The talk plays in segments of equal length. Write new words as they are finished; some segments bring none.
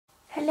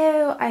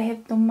Hello, I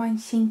have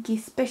동방신기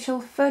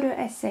special photo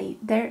essay,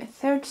 their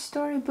third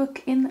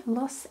storybook in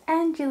Los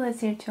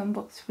Angeles here to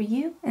unbox for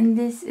you. And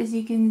this, as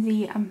you can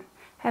see, I'm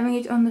having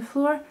it on the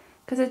floor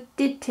because I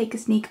did take a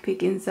sneak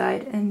peek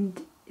inside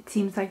and it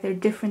seems like there are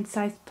different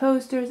sized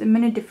posters and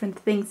many different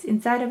things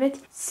inside of it.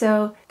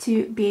 So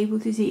to be able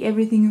to see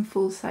everything in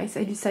full size,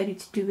 I decided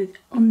to do it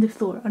on the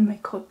floor on my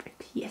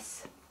carpet,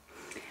 yes.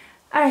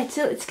 Alright,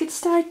 so let's get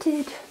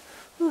started.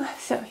 Ooh,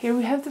 so here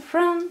we have the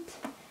front.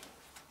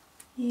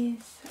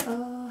 Yes,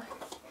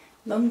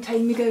 long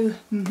time ago.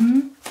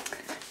 And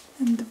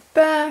the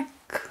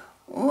back.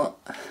 Oh.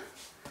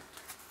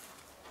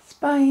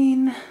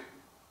 Spine.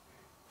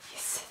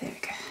 Yes, there we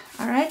go.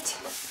 Alright,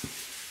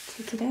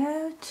 take it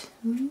out.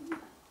 Ooh.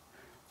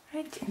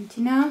 Right,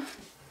 empty now.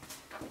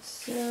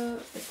 So,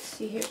 let's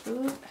see here.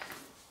 Ooh.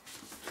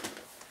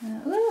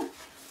 Ooh.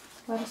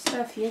 A lot of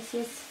stuff, yes.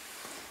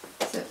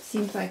 So, it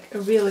seems like a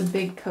really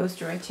big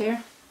poster right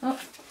here. Oh,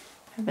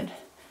 I have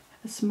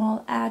a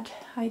small ad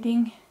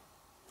hiding.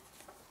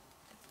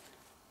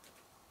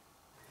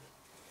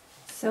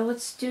 So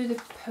let's do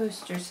the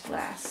posters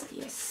last,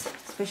 yes,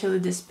 especially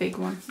this big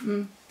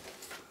one.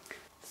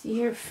 See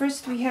here,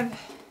 first we have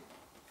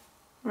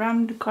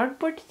round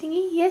cardboard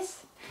thingy,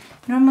 yes.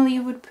 Normally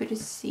you would put a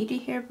CD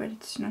here, but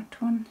it's not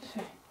one,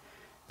 so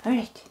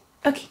alright,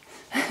 okay.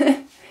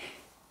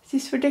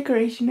 This is for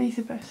decoration, I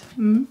suppose.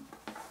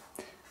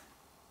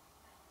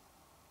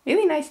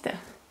 Really nice though.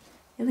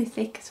 Really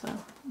thick as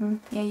well.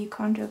 Yeah, you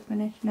can't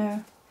open it,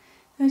 no.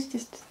 It's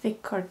just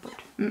thick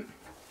cardboard. And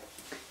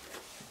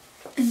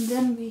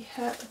then we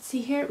have, let's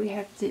see here, we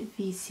have the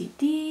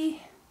VCD.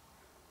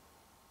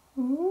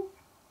 Ooh.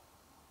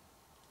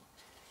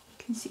 You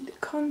can see the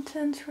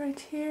content right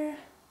here.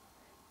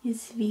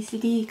 It's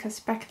VCD, because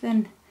back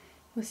then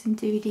it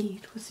wasn't DVD,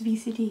 it was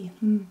VCD.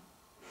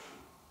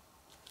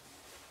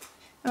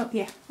 Oh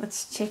yeah,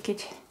 let's check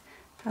it,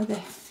 how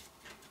the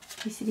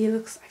VCD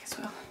looks like as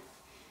well.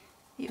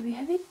 Here we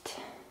have it.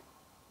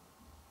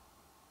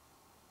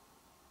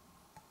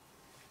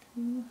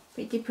 Ooh,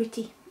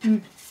 pretty.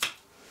 And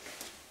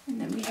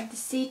then we have the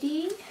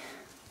CD.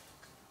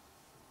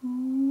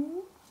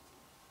 Ooh.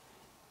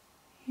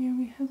 Here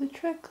we have the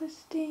track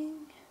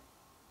listing.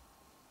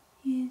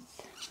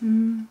 Yes.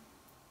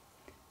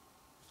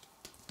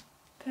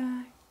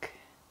 Back.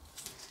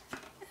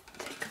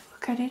 Take a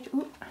look at it.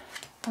 Ooh.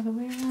 Other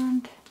way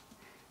around.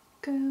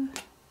 Go.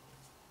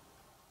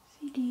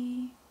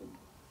 CD.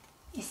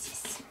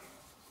 Yes.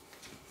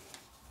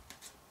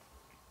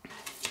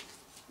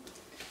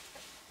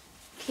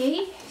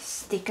 Okay,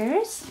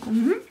 stickers.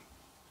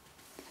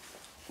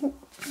 Oh,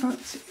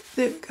 let's see.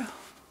 There we go.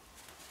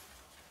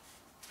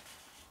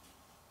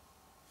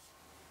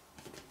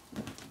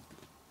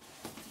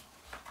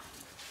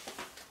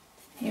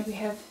 Here we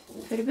have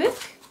Photobook.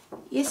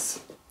 Yes.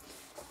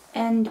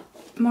 And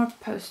more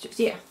posters.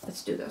 Yeah,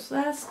 let's do those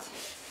last.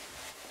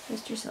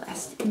 Posters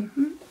last.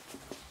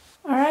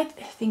 Alright,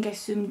 I think I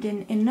zoomed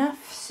in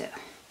enough, so.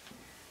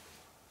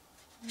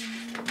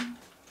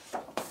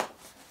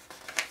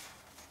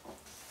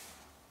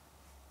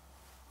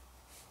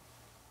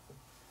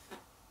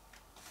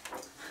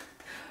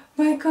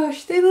 My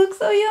gosh, they look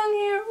so young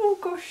here. Oh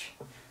gosh.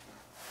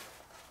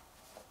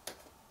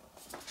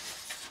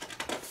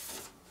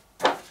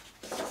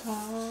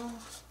 Oh.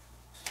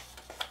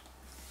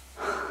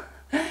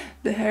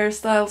 The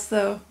hairstyles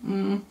though.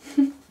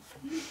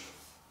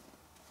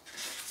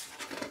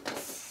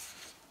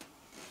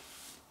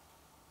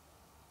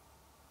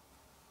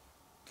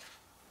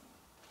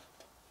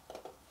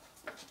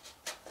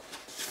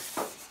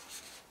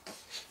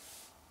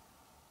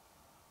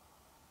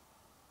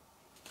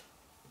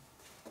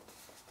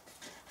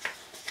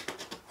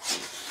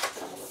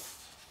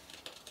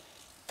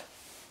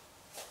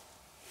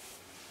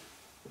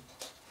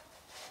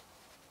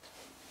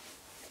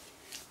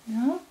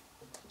 No?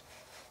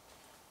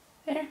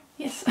 There?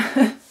 Yes.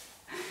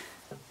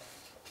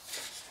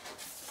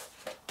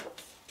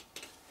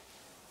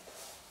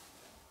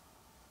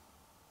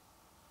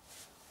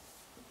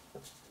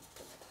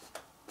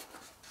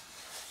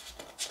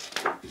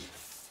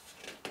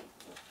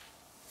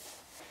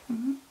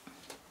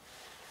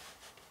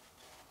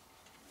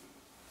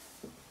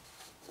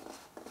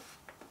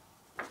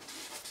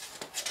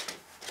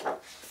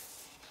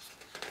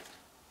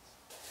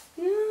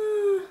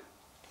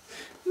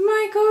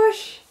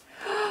 Gosh.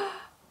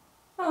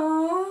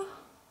 Oh,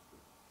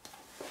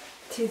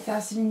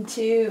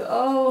 2002.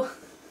 Oh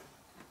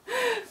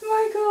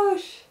my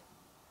gosh.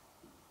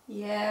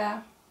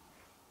 Yeah,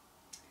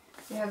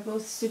 we have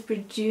both Super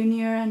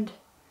Junior and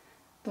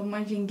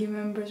동방신기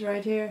members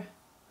right here.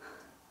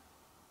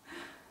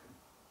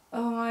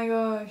 Oh my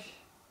gosh.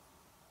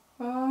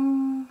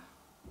 Oh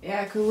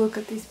yeah, I could look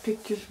at these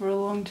pictures for a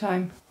long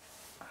time.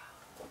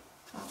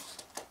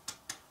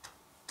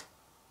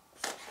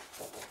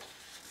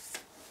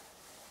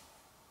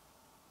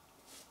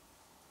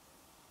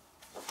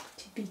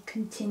 Be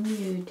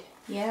continued.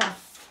 Yeah,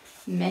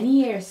 many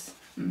years.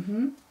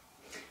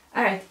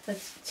 Alright,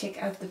 let's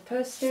check out the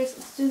posters.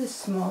 Let's do the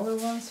smaller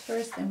ones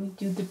first and we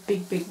do the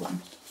big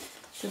one.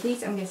 So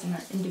these, I'm guessing,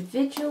 are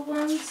individual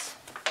ones.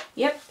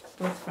 Yep,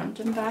 both front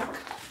and back.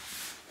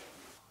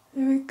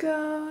 There we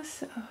go.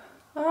 So,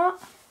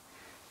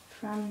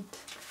 front,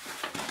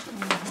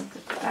 and I have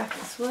the back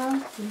as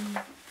well.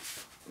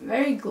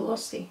 Very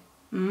glossy.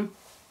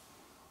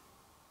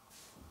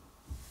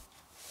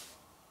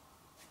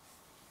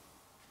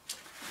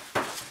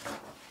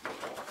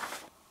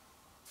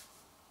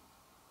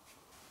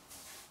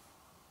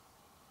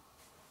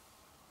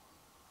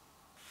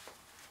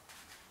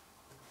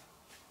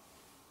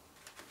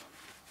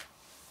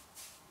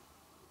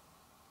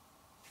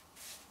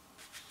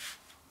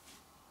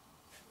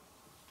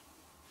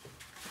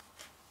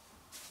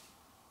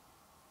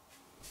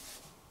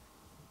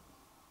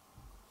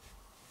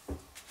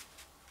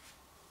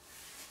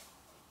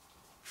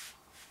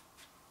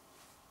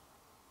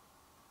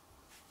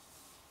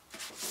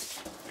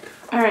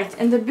 Alright,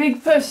 and the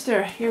big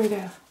poster, here we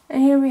go.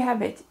 And here we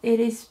have it. It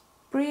is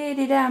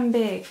pretty damn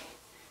big.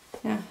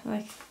 Yeah,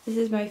 like, this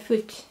is my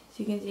foot, as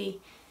you can see.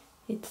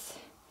 It's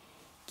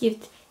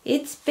gift.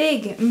 It's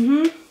big,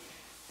 in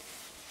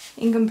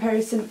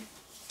comparison.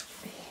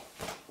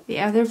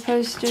 The other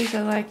posters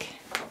are like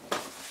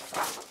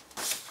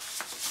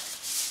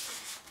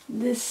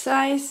this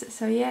size,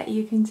 so yeah,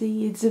 you can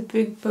see it's a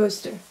big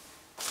poster.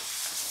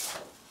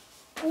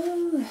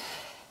 Ooh.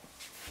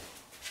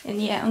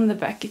 And yeah, on the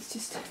back it's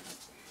just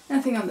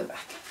nothing on the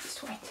back, just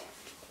white.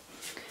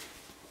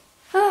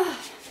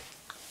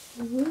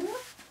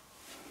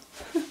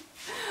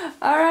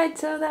 Alright,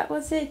 so that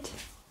was it.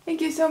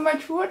 Thank you so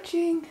much for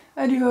watching.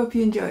 I do hope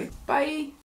you enjoyed. Bye!